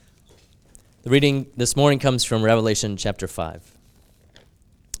The reading this morning comes from Revelation chapter 5.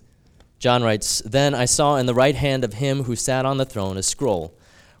 John writes, "Then I saw in the right hand of him who sat on the throne a scroll,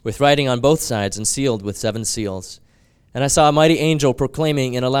 with writing on both sides and sealed with 7 seals. And I saw a mighty angel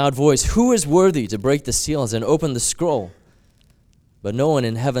proclaiming in a loud voice, 'Who is worthy to break the seals and open the scroll?' But no one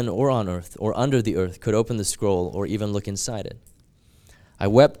in heaven or on earth or under the earth could open the scroll or even look inside it. I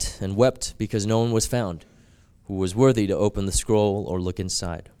wept and wept because no one was found who was worthy to open the scroll or look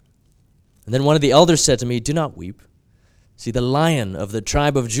inside. And then one of the elders said to me, 'Do not weep. See, the Lion of the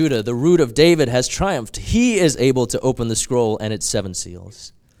tribe of Judah, the Root of David, has triumphed. He is able to open the scroll and its 7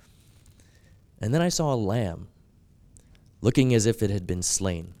 seals.' And then I saw a lamb, looking as if it had been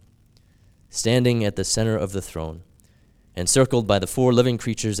slain, standing at the center of the throne, encircled by the 4 living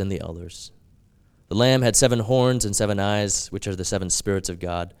creatures and the elders. The lamb had 7 horns and 7 eyes, which are the 7 spirits of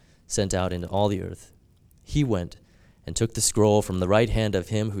God, sent out into all the earth. He went and took the scroll from the right hand of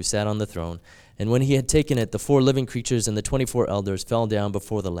him who sat on the throne. And when he had taken it, the 4 living creatures and the 24 elders fell down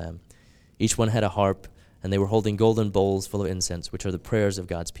before the Lamb. Each one had a harp, and they were holding golden bowls full of incense, which are the prayers of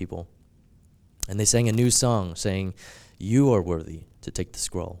God's people. And they sang a new song, saying, 'You are worthy to take the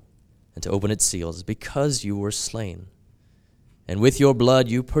scroll and to open its seals, because you were slain. And with your blood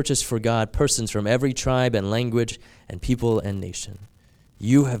you purchased for God persons from every tribe and language and people and nation.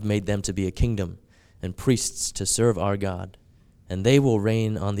 You have made them to be a kingdom and priests to serve our God, and they will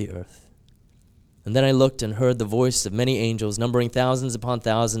reign on the earth.' And then I looked and heard the voice of many angels, numbering thousands upon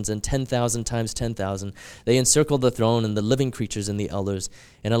thousands and 10,000 times 10,000. They encircled the throne and the living creatures and the elders.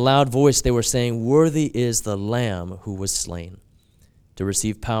 In a loud voice they were saying, 'Worthy is the Lamb who was slain, to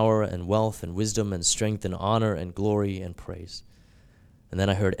receive power and wealth and wisdom and strength and honor and glory and praise.' And then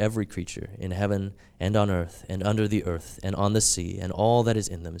I heard every creature in heaven and on earth and under the earth and on the sea and all that is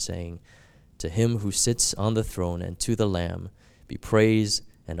in them, saying, 'To him who sits on the throne and to the Lamb be praise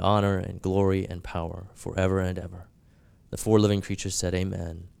and honor and glory and power forever and ever.' The 4 living creatures said,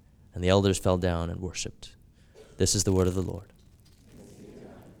 'Amen.' And the elders fell down and worshipped. This is the word of the Lord."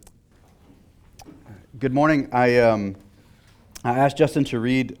 Good morning. I asked Justin to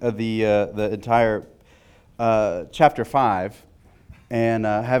read the entire chapter 5, and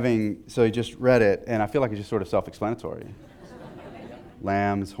so he just read it, and I feel like it's just sort of self-explanatory.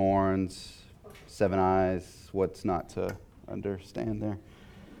 Lambs, horns, 7 eyes. What's not to understand there?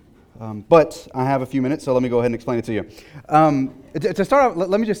 But I have a few minutes, so let me go ahead and explain it to you. To start off,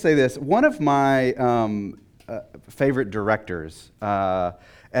 let me just say this. One of my favorite directors,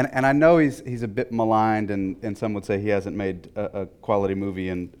 and I know he's a bit maligned, and some would say he hasn't made a quality movie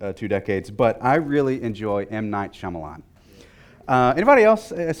in 2 decades, but I really enjoy M. Night Shyamalan. Anybody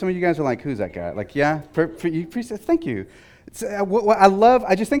else? Some of you guys are like, "Who's that guy?" Like, yeah, thank you. What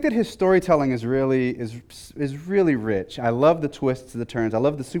I just think that his storytelling is really rich. I love the twists, the turns. I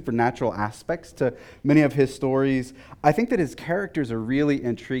love the supernatural aspects to many of his stories. I think that his characters are really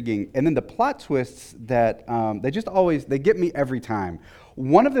intriguing, and then the plot twists that they get me every time.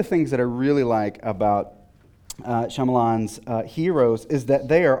 One of the things that I really like about Shyamalan's heroes is that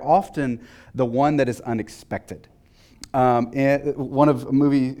they are often the one that is unexpected. And one of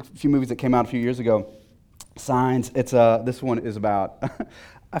a few movies that came out a few years ago, Signs. This one is about.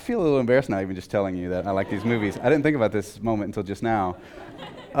 I feel a little embarrassed now, even just telling you that I like these movies. I didn't think about this moment until just now.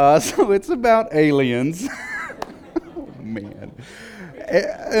 So it's about aliens. Oh man.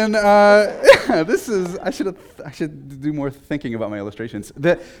 And this is. I should do more thinking about my illustrations.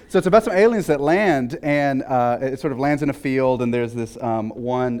 So it's about some aliens that land, and it sort of lands in a field, and there's this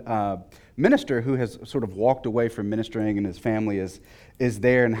one minister who has sort of walked away from ministering, and his family is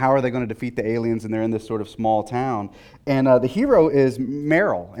there, and how are they going to defeat the aliens? And they're in this sort of small town, and the hero is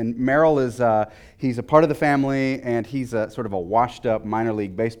Merrill, and Merrill is he's a part of the family, and he's a sort of a washed-up minor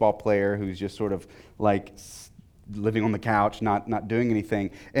league baseball player who's just sort of like living on the couch, not doing anything.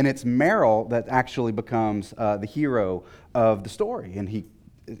 And it's Merrill that actually becomes the hero of the story, and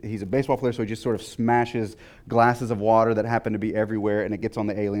he's a baseball player, so he just sort of smashes glasses of water that happen to be everywhere, and it gets on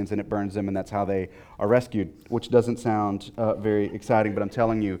the aliens and it burns them, and that's how they are rescued, which doesn't sound very exciting, but I'm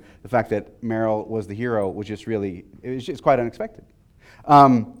telling you, the fact that Merrill was the hero was just it's quite unexpected.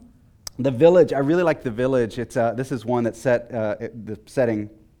 The Village, I really like The Village. This is one that's set, the setting,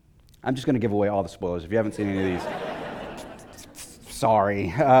 I'm just going to give away all the spoilers. If you haven't seen any of these,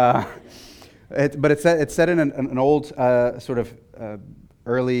 sorry. But it's set in an old sort of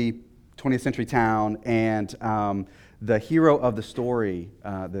early 20th century town, and the hero of the story,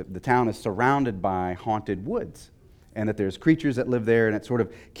 the town is surrounded by haunted woods, and that there's creatures that live there, and it sort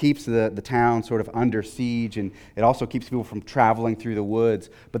of keeps the town sort of under siege, and it also keeps people from traveling through the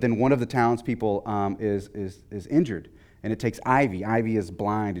woods. But then one of the townspeople is injured, And it takes Ivy. Ivy is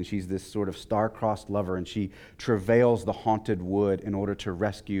blind, and she's this sort of star-crossed lover, and she travails the haunted wood in order to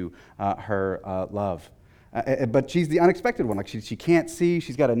rescue her love. But she's the unexpected one. Like she can't see.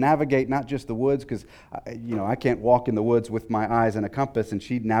 She's got to navigate not just the woods, because I can't walk in the woods with my eyes and a compass, and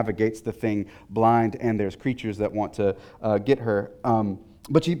she navigates the thing blind, and there's creatures that want to get her.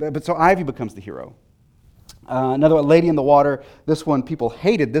 But so Ivy becomes the hero. Another one, Lady in the Water. This one, people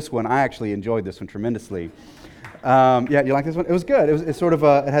hated this one. I actually enjoyed this one tremendously. Yeah, you like this one? It was good. It has sort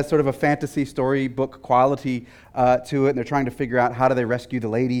of a fantasy storybook quality to it, and they're trying to figure out how do they rescue the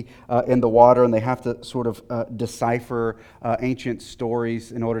lady in the water, and they have to sort of decipher ancient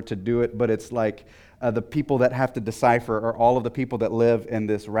stories in order to do it. But it's like the people that have to decipher are all of the people that live in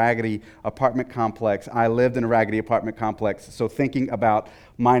this raggedy apartment complex. I lived in a raggedy apartment complex, so thinking about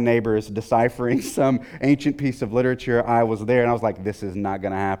my neighbors deciphering some ancient piece of literature, I was there, and I was like, this is not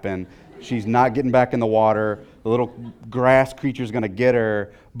going to happen. She's not getting back in the water. The little grass creature's going to get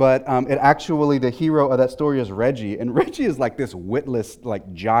her. But the hero of that story is Reggie. And Reggie is like this witless,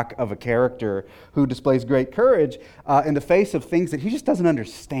 like jock of a character who displays great courage in the face of things that he just doesn't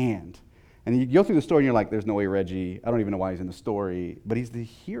understand. And you go through the story and you're like, there's no way Reggie, I don't even know why he's in the story. But he's the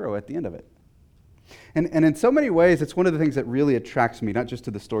hero at the end of it. And in so many ways, it's one of the things that really attracts me, not just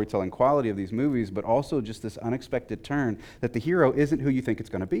to the storytelling quality of these movies, but also just this unexpected turn that the hero isn't who you think it's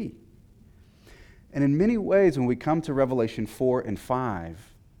going to be. And in many ways, when we come to Revelation 4 and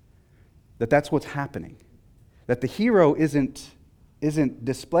 5, that's what's happening. That the hero isn't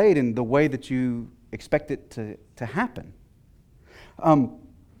displayed in the way that you expect it to happen.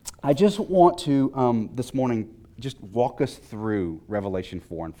 I just want to, this morning, just walk us through Revelation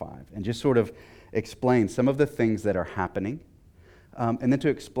 4 and 5 and just sort of explain some of the things that are happening, and then to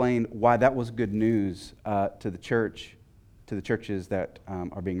explain why that was good news to the churches that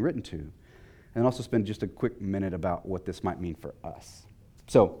are being written to. And also spend just a quick minute about what this might mean for us.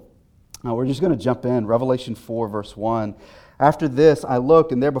 So, we're just going to jump in. Revelation 4, verse 1. After this, I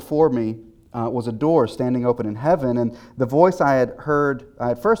looked, and there before me was a door standing open in heaven, and the voice I had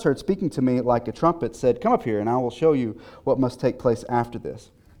first heard speaking to me like a trumpet said, "Come up here, and I will show you what must take place after this."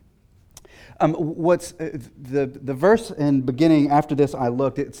 What's the verse in beginning, after this I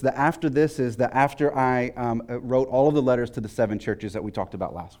looked, it's the after this is the after I wrote all of the letters to the 7 churches that we talked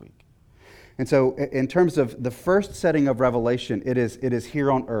about last week. And so in terms of the first setting of Revelation, it is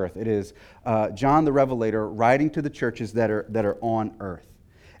here on earth. It is John the Revelator writing to the churches that are on earth.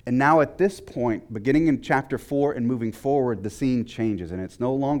 And now at this point, beginning in chapter 4 and moving forward, the scene changes. And it's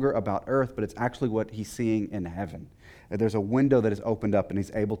no longer about earth, but it's actually what he's seeing in heaven. There's a window that is opened up, and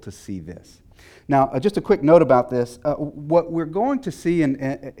he's able to see this. Now, just a quick note about this. What we're going to see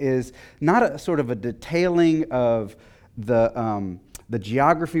is not a sort of a detailing of the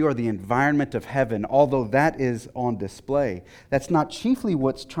geography or the environment of heaven, although that is on display. That's not chiefly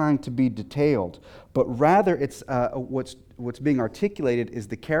what's trying to be detailed, but rather it's what's being articulated is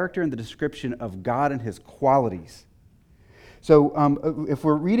the character and the description of God and his qualities. So if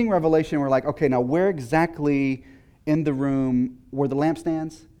we're reading Revelation, we're like, okay, now where exactly in the room were the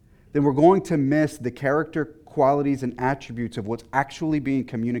lampstands? Then we're going to miss the character, qualities, and attributes of what's actually being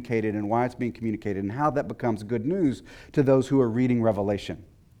communicated and why it's being communicated and how that becomes good news to those who are reading Revelation.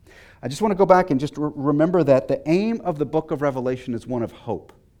 I just want to go back and just remember that the aim of the book of Revelation is one of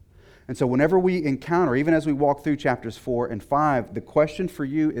hope. And so whenever we encounter, even as we walk through chapters 4 and 5, the question for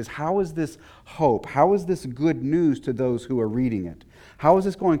you is, how is this hope? How is this good news to those who are reading it? How is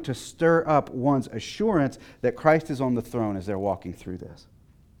this going to stir up one's assurance that Christ is on the throne as they're walking through this?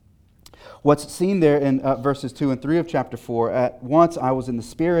 What's seen there in verses 2 and 3 of chapter 4, at once I was in the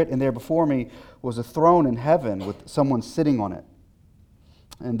Spirit, and there before me was a throne in heaven with someone sitting on it.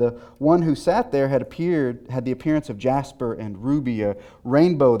 And the one who sat there had the appearance of jasper and ruby, a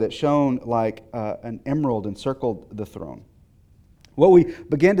rainbow that shone like an emerald encircled the throne. What we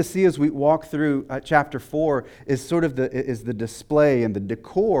begin to see as we walk through chapter 4 is sort of the display and the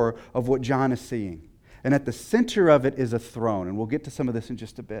decor of what John is seeing. And at the center of it is a throne, and we'll get to some of this in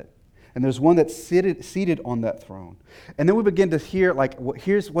just a bit. And there's one that's seated on that throne. And then we begin to hear,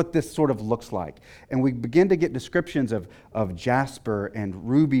 here's what this sort of looks like. And we begin to get descriptions of jasper and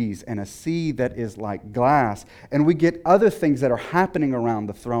rubies and a sea that is like glass. And we get other things that are happening around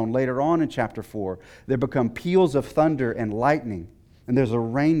the throne later on in chapter 4. There become peals of thunder and lightning. And there's a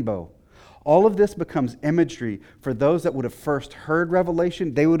rainbow. All of this becomes imagery for those that would have first heard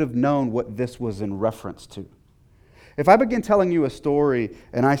Revelation. They would have known what this was in reference to. If I begin telling you a story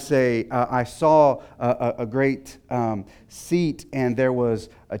and I say, I saw a great seat and there was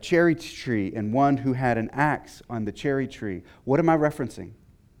a cherry tree and one who had an axe on the cherry tree, what am I referencing?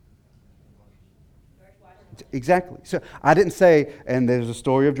 Exactly. So I didn't say, and there's a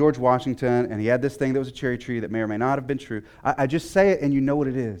story of George Washington, and he had this thing that was a cherry tree that may or may not have been true. I just say it, and you know what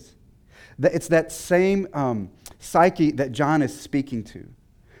it is. It's that same psyche that John is speaking to.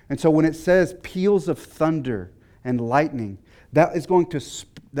 And so when it says peals of thunder and lightning, that is going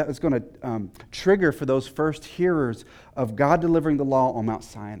to trigger for those first hearers of God delivering the law on Mount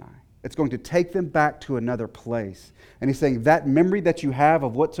Sinai. It's going to take them back to another place. And he's saying that memory that you have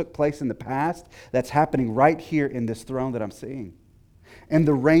of what took place in the past, that's happening right here in this throne that I'm seeing. And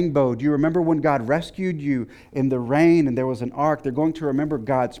the rainbow, do you remember when God rescued you in the rain and there was an ark? They're going to remember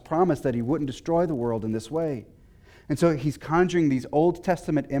God's promise that he wouldn't destroy the world in this way. And so he's conjuring these Old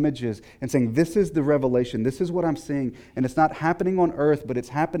Testament images and saying, this is the revelation, this is what I'm seeing. And it's not happening on earth, but it's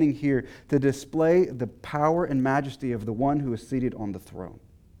happening here to display the power and majesty of the one who is seated on the throne.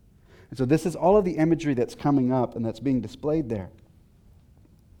 And so this is all of the imagery that's coming up and that's being displayed there.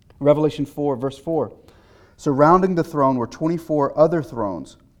 Revelation 4, verse 4. Surrounding the throne were 24 other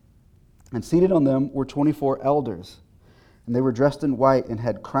thrones, and seated on them were 24 elders. And they were dressed in white and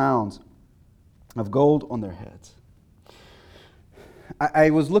had crowns of gold on their heads. I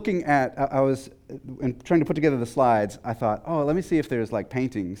was trying to put together the slides. I thought, let me see if there's like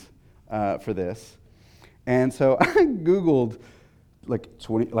paintings for this. And so I Googled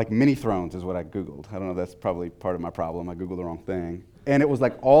mini thrones is what I Googled. I don't know, that's probably part of my problem. I Googled the wrong thing. And it was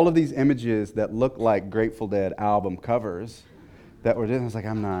like all of these images that look like Grateful Dead album covers that were done. I was like,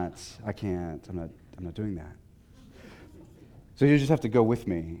 I'm not doing that. So you just have to go with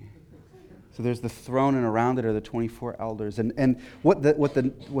me. So there's the throne, and around it are the 24 elders. And what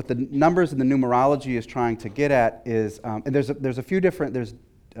the numbers and the numerology is trying to get at is, and there's a few different, there's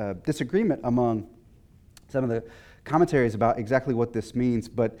disagreement among some of the commentaries about exactly what this means,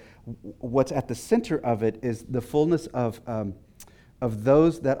 but what's at the center of it is the fullness of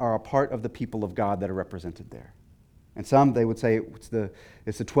those that are a part of the people of God that are represented there. And some, they would say it's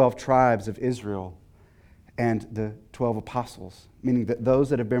the 12 tribes of Israel and the 12 apostles, meaning that those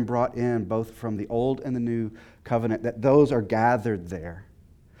that have been brought in both from the Old and the New Covenant, that those are gathered there.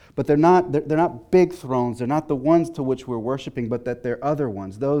 But they're not big thrones. They're not the ones to which we're worshiping, but that they're other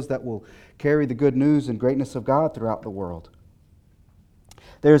ones, those that will carry the good news and greatness of God throughout the world.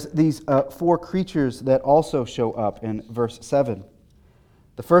 There's these 4 creatures that also show up in verse 7.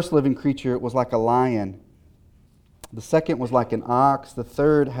 The first living creature was like a lion. The second was like an ox. The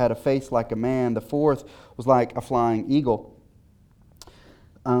third had a face like a man. The fourth was like a flying eagle.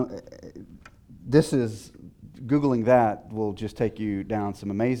 Googling that will just take you down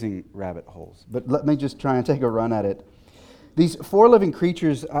some amazing rabbit holes. But let me just try and take a run at it. These 4 living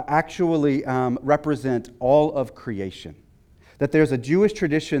creatures actually represent all of creation. That there's a Jewish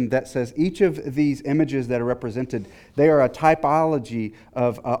tradition that says each of these images that are represented, they are a typology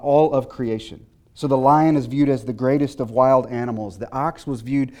of all of creation. So the lion is viewed as the greatest of wild animals. The ox was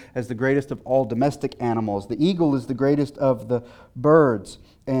viewed as the greatest of all domestic animals. The eagle is the greatest of the birds.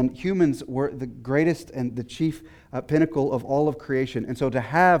 And humans were the greatest and the chief pinnacle of all of creation. And so to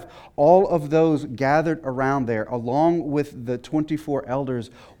have all of those gathered around there, along with the 24 elders,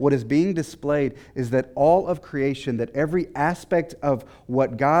 what is being displayed is that all of creation, that every aspect of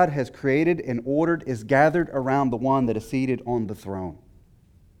what God has created and ordered is gathered around the one that is seated on the throne.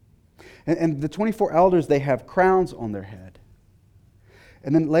 And the 24 elders, they have crowns on their head.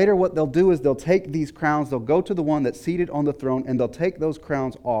 And then later what they'll do is they'll take these crowns, they'll go to the one that's seated on the throne, and they'll take those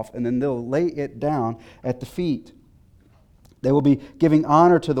crowns off, and then they'll lay it down at the feet. They will be giving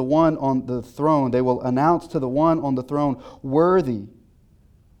honor to the one on the throne. They will announce to the one on the throne, worthy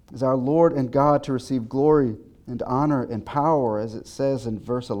is our Lord and God to receive glory and honor and power, as it says in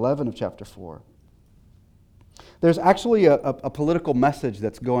verse 11 of chapter 4. There's actually a political message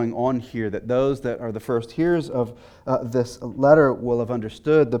that's going on here that those that are the first hearers of this letter will have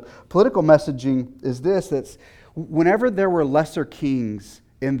understood. The political messaging is this, that's whenever there were lesser kings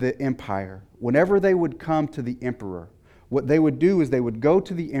in the empire, whenever they would come to the emperor, what they would do is they would go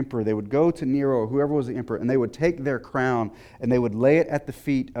to the emperor, they would go to Nero or whoever was the emperor, and they would take their crown and they would lay it at the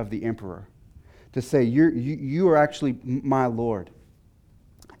feet of the emperor to say, you are actually my Lord.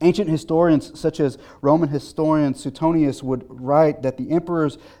 Ancient historians, such as Roman historian Suetonius, would write that the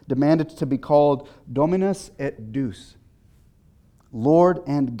emperors demanded to be called Dominus et Deus, Lord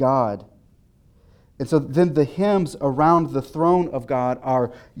and God. And so then the hymns around the throne of God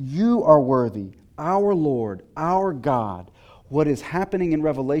are, you are worthy, our Lord, our God. what is happening in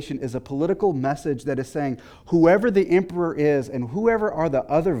Revelation is a political message that is saying whoever the emperor is and whoever are the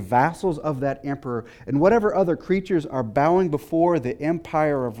other vassals of that emperor and whatever other creatures are bowing before the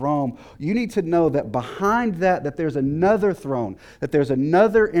empire of Rome, you need to know that behind that there's another throne, that there's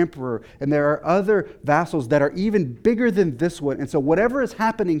another emperor, and there are other vassals that are even bigger than this one. And so whatever is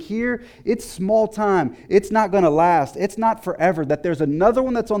happening here, it's small time. It's not going to last. It's not forever. That there's another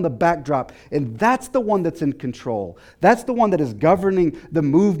one that's on the backdrop, and that's the one that's in control. That's the one that is governing the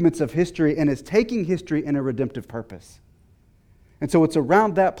movements of history and is taking history in a redemptive purpose. And so it's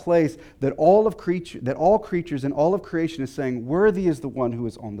around that place that all creatures and all of creation is saying, worthy is the one who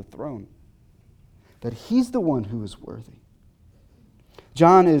is on the throne. That he's the one who is worthy.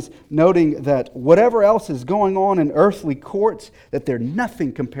 John is noting that whatever else is going on in earthly courts, that they're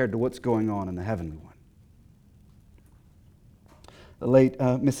nothing compared to what's going on in the heavenly one. The late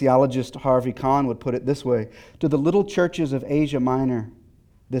missiologist Harvey Kahn would put it this way: to the little churches of Asia Minor,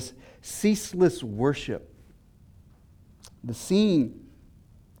 this ceaseless worship, the ceaseless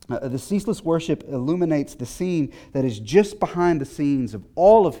worship illuminates the scene that is just behind the scenes of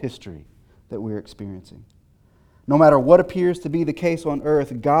all of history that we're experiencing. No matter what appears to be the case on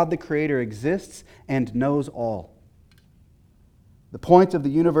earth, God the Creator exists and knows all. The point of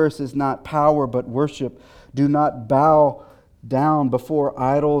the universe is not power but worship. Do not bow down before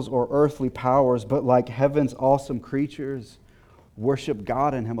idols or earthly powers, but like heaven's awesome creatures, worship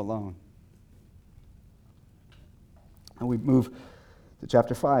God and Him alone. And we move to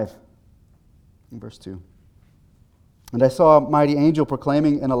chapter 5, verse 2. And I saw a mighty angel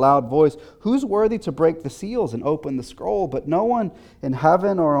proclaiming in a loud voice, "Who's worthy to break the seals and open the scroll?" But no one in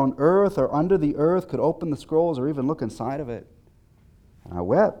heaven or on earth or under the earth could open the scrolls or even look inside of it. And I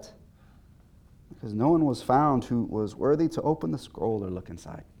wept, because no one was found who was worthy to open the scroll or look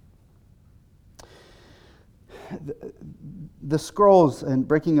inside. The scrolls and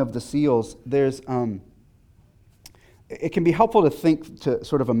breaking of the seals, it can be helpful to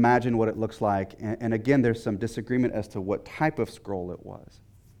sort of imagine what it looks like. And again, there's some disagreement as to what type of scroll it was.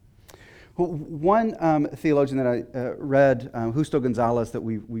 One theologian that I read, Justo Gonzalez, that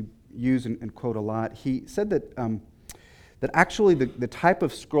we use and quote a lot, he said that actually the type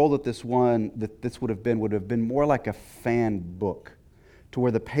of scroll that this would have been more like a fan book, to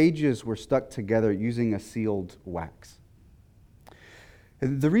where the pages were stuck together using a sealed wax.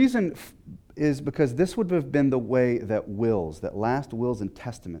 The reason is because this would have been the way that last wills and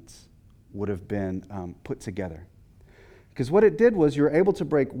testaments would have been put together. Because what it did was you were able to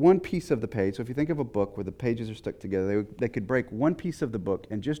break one piece of the page. So if you think of a book where the pages are stuck together, they could break one piece of the book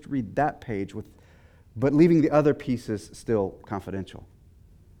and just read that page, but leaving the other pieces still confidential.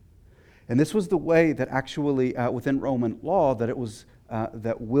 And this was the way that actually within Roman law that it was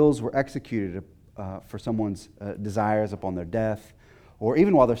that wills were executed for someone's desires upon their death, or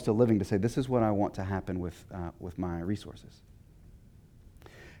even while they're still living, to say, this is what I want to happen with my resources.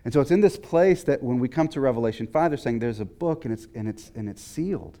 And so it's in this place that when we come to Revelation 5, they're saying there's a book and it's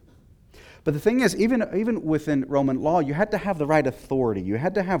sealed. But the thing is, even within Roman law, you had to have the right authority. You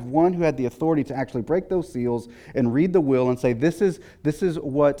had to have one who had the authority to actually break those seals and read the will and say, this is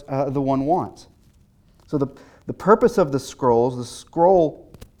what the one wants. So the purpose of the scroll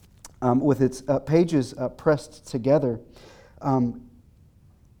with its pages pressed together,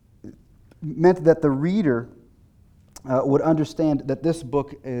 meant that the reader would understand that this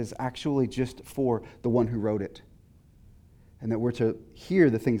book is actually just for the one who wrote it, and that we're to hear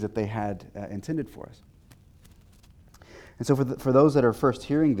the things that they had intended for us. And so for those that are first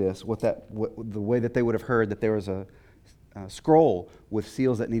hearing this, the way that they would have heard that there was a scroll with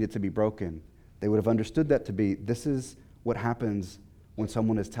seals that needed to be broken, they would have understood that to be, this is what happens when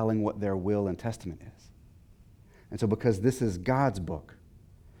someone is telling what their will and testament is. And so because this is God's book,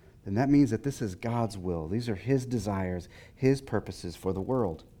 then that means that this is God's will. These are His desires, His purposes for the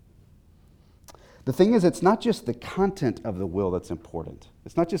world. The thing is, it's not just the content of the will that's important.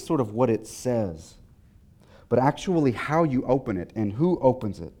 It's not just sort of what it says, but actually how you open it and who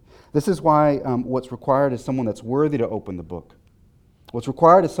opens it. This is why what's required is someone that's worthy to open the book. What's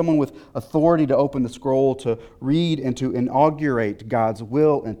required is someone with authority to open the scroll, to read and to inaugurate God's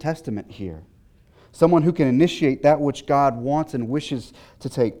will and testament here. Someone who can initiate that which God wants and wishes to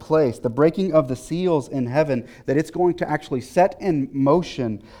take place. The breaking of the seals in heaven, that it's going to actually set in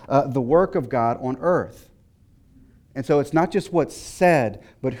motion the work of God on earth. And so it's not just what's said,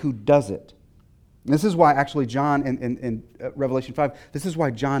 but who does it. And this is why actually John in Revelation 5, this is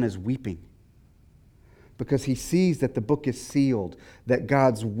why John is weeping. Because he sees that the book is sealed, that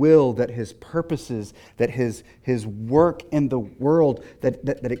God's will, that His purposes, that His work in the world, that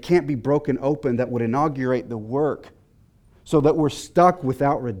it can't be broken open, that would inaugurate the work so that we're stuck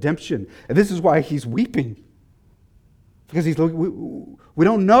without redemption. And this is why he's weeping. Because we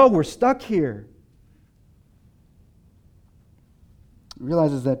don't know, we're stuck here. He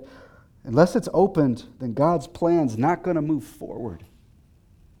realizes that unless it's opened, then God's plan's not going to move forward.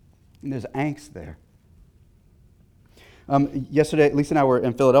 And there's angst there. Yesterday, Lisa and I were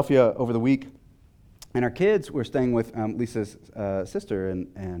in Philadelphia over the week, and our kids were staying with Lisa's sister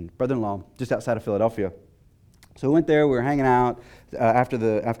and brother-in-law just outside of Philadelphia. So we went there, we were hanging out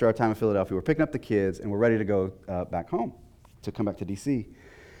after our time in Philadelphia. We're picking up the kids, and we're ready to go back home, to come back to D.C.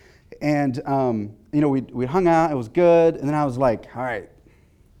 And, we hung out, it was good, and then I was like, all right,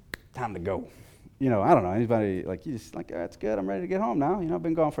 time to go. I don't know, anybody, you just it's good, I'm ready to get home now. I've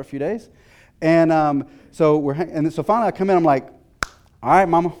been gone for a few days. And so finally I come in, I'm like, all right,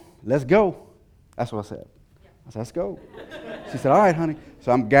 Mama, let's go. That's what I said. I said, let's go. She said, all right, honey.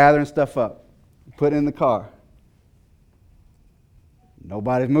 So I'm gathering stuff up, put it in the car.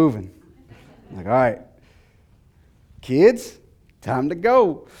 Nobody's moving. I'm like, all right, kids, time to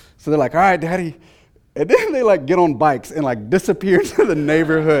go. So they're like, all right, Daddy. And then they get on bikes and disappear into the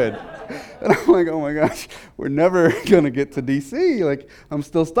neighborhood. And I'm like, oh my gosh, we're never going to get to D.C. I'm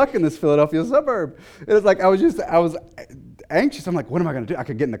still stuck in this Philadelphia suburb. And it's I was anxious. I'm like, what am I going to do? I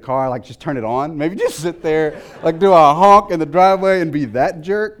could get in the car, just turn it on. Maybe just sit there, do a honk in the driveway and be that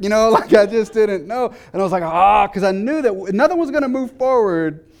jerk. I just didn't know. And I was like, because I knew that nothing was going to move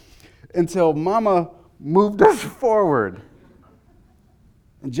forward until Mama moved us forward.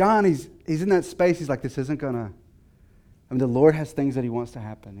 And John, he's in that space. He's like, this isn't going to. The Lord has things that he wants to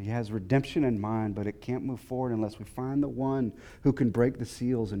happen. He has redemption in mind, but it can't move forward unless we find the one who can break the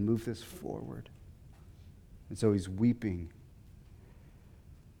seals and move this forward. And so he's weeping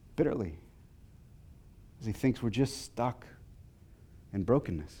bitterly as he thinks we're just stuck in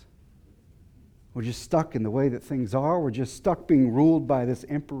brokenness. We're just stuck in the way that things are. We're just stuck being ruled by this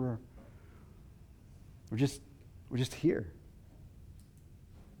emperor. We're just here.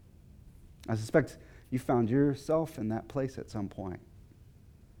 I suspect you found yourself in that place at some point.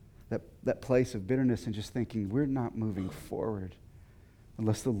 That place of bitterness and just thinking, we're not moving forward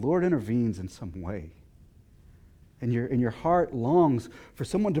unless the Lord intervenes in some way. And your heart longs for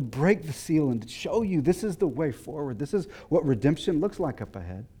someone to break the seal and to show you this is the way forward. This is what redemption looks like up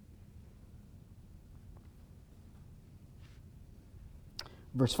ahead.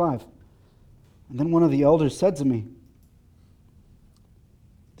 Verse 5. And then one of the elders said to me,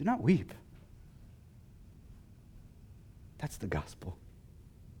 do not weep. That's the gospel.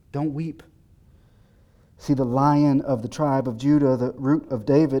 Don't weep. See, the Lion of the tribe of Judah, the Root of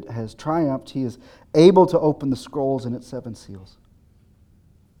David, has triumphed. He is able to open the scrolls and its 7 seals.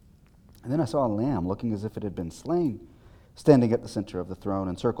 And then I saw a lamb looking as if it had been slain, standing at the center of the throne,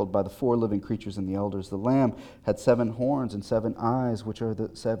 encircled by the 4 living creatures and the elders. The lamb had 7 horns and 7 eyes, which are the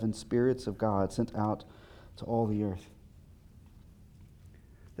 7 spirits of God sent out to all the earth.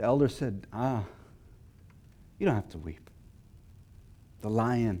 The elder said, you don't have to weep. The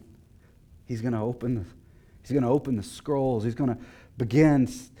Lion, he's going to open the scrolls. He's going to begin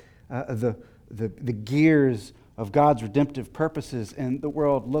the gears of God's redemptive purposes in the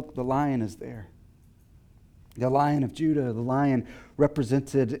world. Look, the Lion is there. The Lion of Judah, the lion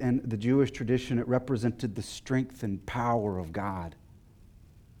represented in the Jewish tradition, it represented the strength and power of God.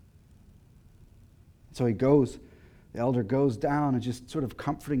 So the elder goes down and just sort of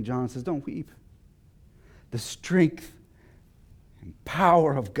comforting John and says, don't weep. The strength and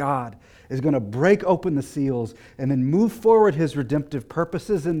power of God is going to break open the seals and then move forward his redemptive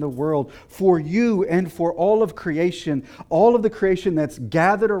purposes in the world for you and for all of creation, all of the creation that's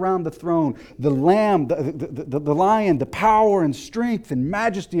gathered around the throne. The Lamb, the Lion, the power and strength and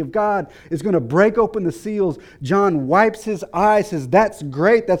majesty of God is going to break open the seals. John wipes his eyes, says, that's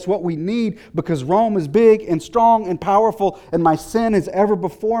great, that's what we need, because Rome is big and strong and powerful, and my sin is ever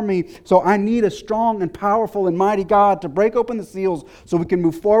before me. So I need a strong and powerful and mighty God to break open the seals so we can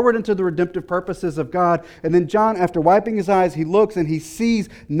move forward into the redemptive purposes of God. And then John, after wiping his eyes, he looks and he sees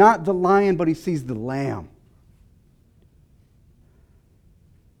not the lion, but he sees the lamb.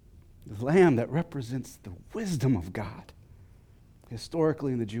 The lamb that represents the wisdom of God,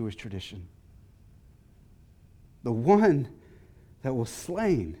 historically in the Jewish tradition. The one that was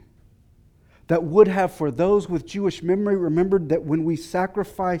slain, that would have, for those with Jewish memory, remembered that when we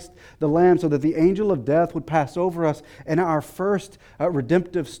sacrificed the lamb so that the angel of death would pass over us, in our first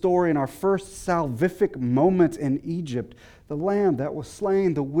redemptive story, in our first salvific moment in Egypt, the lamb that was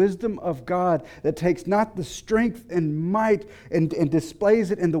slain, the wisdom of God that takes not the strength and might and displays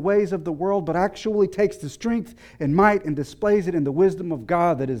it in the ways of the world, but actually takes the strength and might and displays it in the wisdom of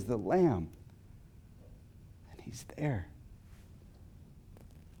God that is the lamb. And he's there.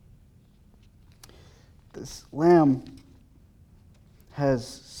 this lamb has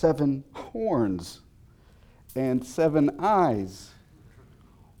 7 horns and 7 eyes,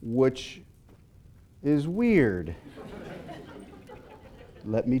 which is weird.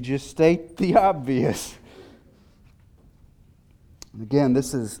 Let me just state the obvious. And again,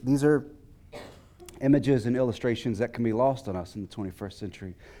 these are images and illustrations that can be lost on us in the 21st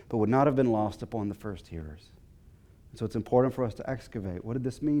century, but would not have been lost upon the first hearers. And so it's important for us to excavate. What did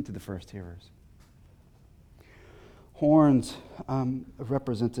this mean to the first hearers? Horns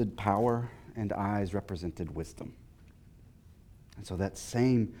represented power, and eyes represented wisdom. And so that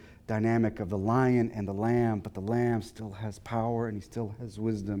same dynamic of the lion and the lamb, but the lamb still has power and he still has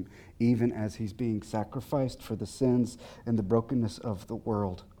wisdom, even as he's being sacrificed for the sins and the brokenness of the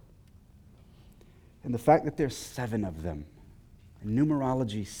world. And the fact that there's 7 of them, in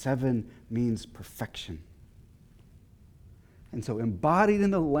numerology, 7 means perfection. And so embodied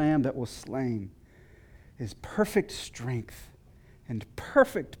in the lamb that was slain is perfect strength and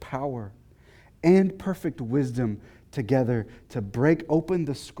perfect power and perfect wisdom together to break open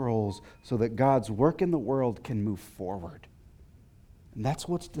the scrolls so that God's work in the world can move forward. And that's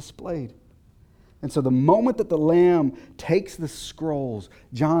what's displayed. And so the moment that the Lamb takes the scrolls,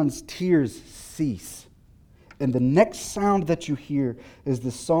 John's tears cease. And the next sound that you hear is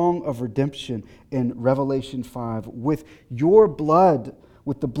the song of redemption in Revelation 5. With your blood,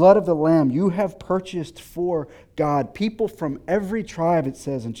 with the blood of the Lamb, you have purchased for God people from every tribe, it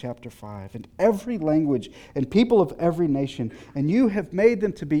says in chapter 5, and every language, and people of every nation. And you have made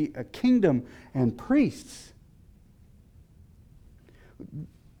them to be a kingdom and priests.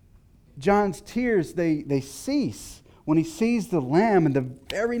 John's tears, they cease when he sees the Lamb, and the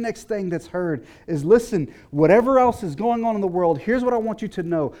very next thing that's heard is, listen, whatever else is going on in the world, here's what I want you to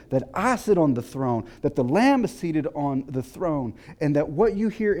know, that I sit on the throne, that the Lamb is seated on the throne, and that what you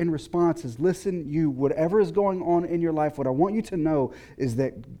hear in response is, listen, whatever is going on in your life, what I want you to know is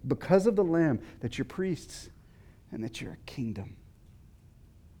that because of the Lamb, that you're priests, and that you're a kingdom,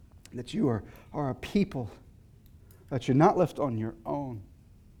 that you are a people, that you're not left on your own.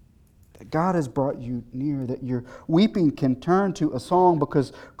 God has brought you near, that your weeping can turn to a song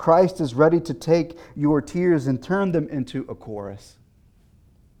because Christ is ready to take your tears and turn them into a chorus.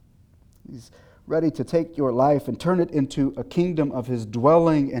 He's ready to take your life and turn it into a kingdom of His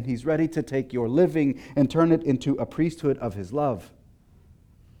dwelling, and He's ready to take your living and turn it into a priesthood of His love.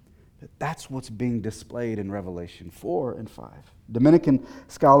 That's what's being displayed in Revelation 4 and 5. Dominican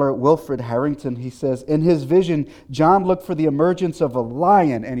scholar Wilfred Harrington, he says, in his vision, John looked for the emergence of a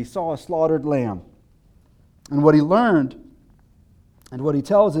lion and he saw a slaughtered lamb. And what he learned and what he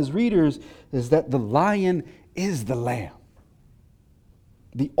tells his readers is that the lion is the lamb.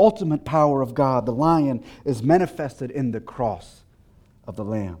 The ultimate power of God, the lion, is manifested in the cross of the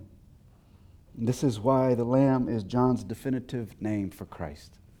lamb. And this is why the lamb is John's definitive name for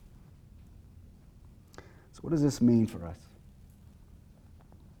Christ. So what does this mean for us?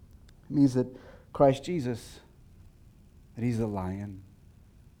 It means that Christ Jesus, that He's the lion,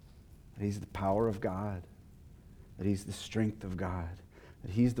 that He's the power of God, that He's the strength of God,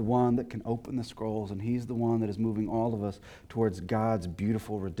 that He's the one that can open the scrolls, and He's the one that is moving all of us towards God's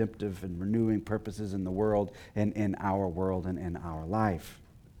beautiful, redemptive, and renewing purposes in the world and in our world and in our life.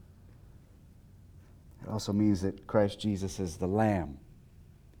 It also means that Christ Jesus is the Lamb.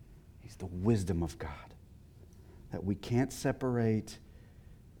 He's the wisdom of God. That we can't separate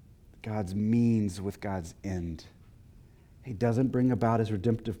God's means with God's end. He doesn't bring about His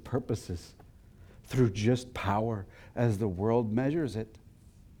redemptive purposes through just power as the world measures it.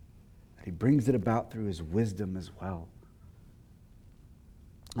 He brings it about through His wisdom as well.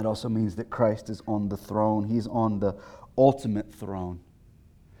 It also means that Christ is on the throne. He's on the ultimate throne.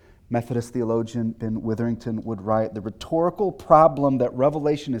 Methodist theologian Ben Witherington would write, the rhetorical problem that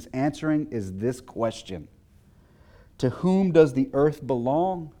Revelation is answering is this question: to whom does the earth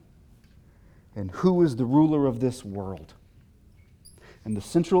belong? And who is the ruler of this world? And the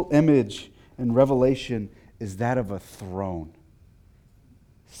central image in Revelation is that of a throne,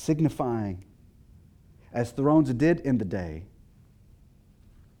 signifying, as thrones did in the day,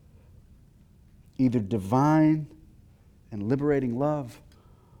 either divine and liberating love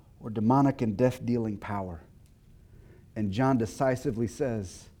or demonic and death-dealing power. And John decisively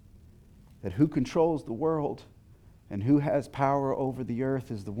says that who controls the world and who has power over the earth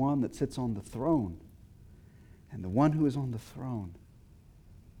is the one that sits on the throne. And the one who is on the throne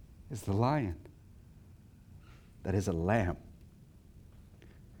is the lion. That is a lamb.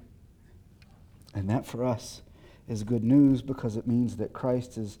 And that for us is good news because it means that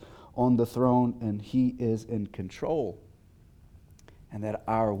Christ is on the throne and He is in control. And that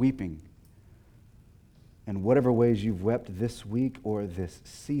our weeping in whatever ways you've wept this week or this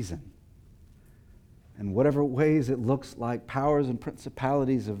season. In whatever ways it looks like powers and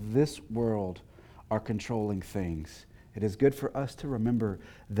principalities of this world are controlling things. It is good for us to remember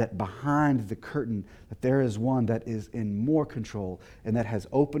that behind the curtain, that there is one that is in more control and that has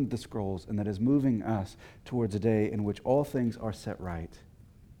opened the scrolls and that is moving us towards a day in which all things are set right.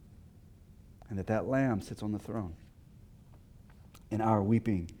 And that Lamb sits on the throne. And our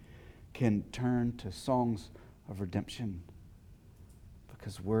weeping can turn to songs of redemption,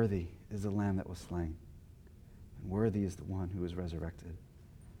 because worthy is the Lamb that was slain. And worthy is the one who is resurrected.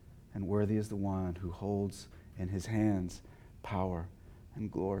 And worthy is the one who holds in his hands power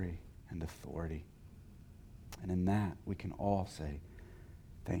and glory and authority. And in that, we can all say,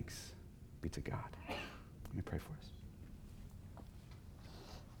 thanks be to God. Let me pray for us.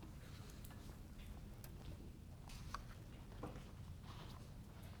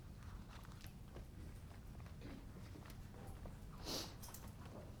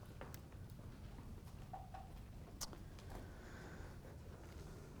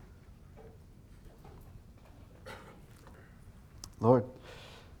 Lord,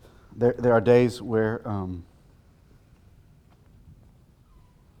 there are days where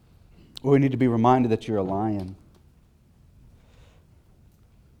we need to be reminded that you're a lion.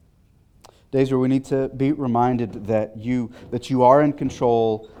 Days where we need to be reminded that you are in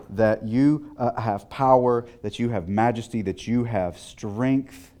control, that you have power, that you have majesty, that you have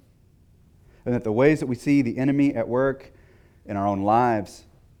strength, and that the ways that we see the enemy at work in our own lives,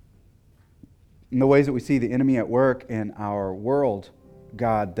 in the ways that we see the enemy at work in our world,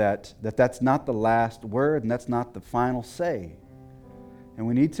 God, that's not the last word and that's not the final say. And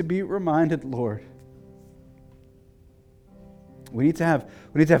we need to be reminded, Lord. We need to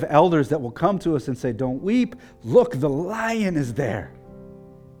have elders that will come to us and say, don't weep. Look, the lion is there.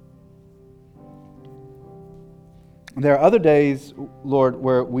 And there are other days, Lord,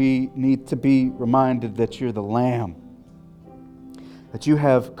 where we need to be reminded that you're the Lamb. That you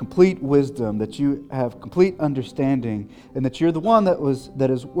have complete wisdom, that you have complete understanding, and that you're the one that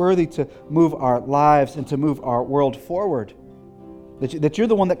is worthy to move our lives and to move our world forward. That you're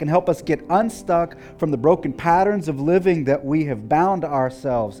the one that can help us get unstuck from the broken patterns of living that we have bound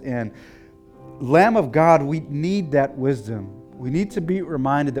ourselves in. Lamb of God, we need that wisdom. We need to be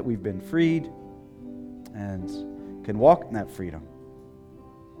reminded that we've been freed and can walk in that freedom.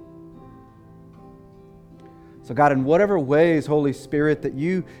 So God, in whatever ways, Holy Spirit, that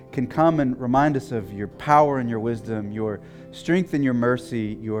you can come and remind us of your power and your wisdom, your strength and your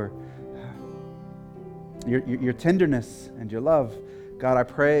mercy, your tenderness and your love, God, I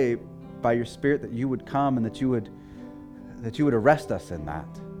pray by your Spirit that you would come and that you would arrest us in that.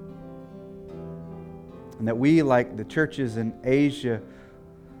 And that we, like the churches in Asia,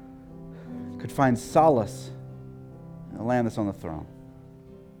 could find solace in the Lamb that's on the throne.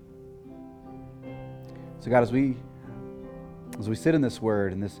 So God, as we sit in this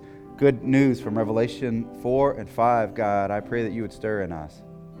word and this good news from Revelation 4 and 5, God, I pray that you would stir in us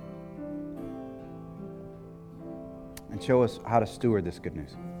and show us how to steward this good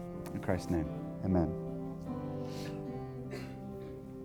news. In Christ's name, amen.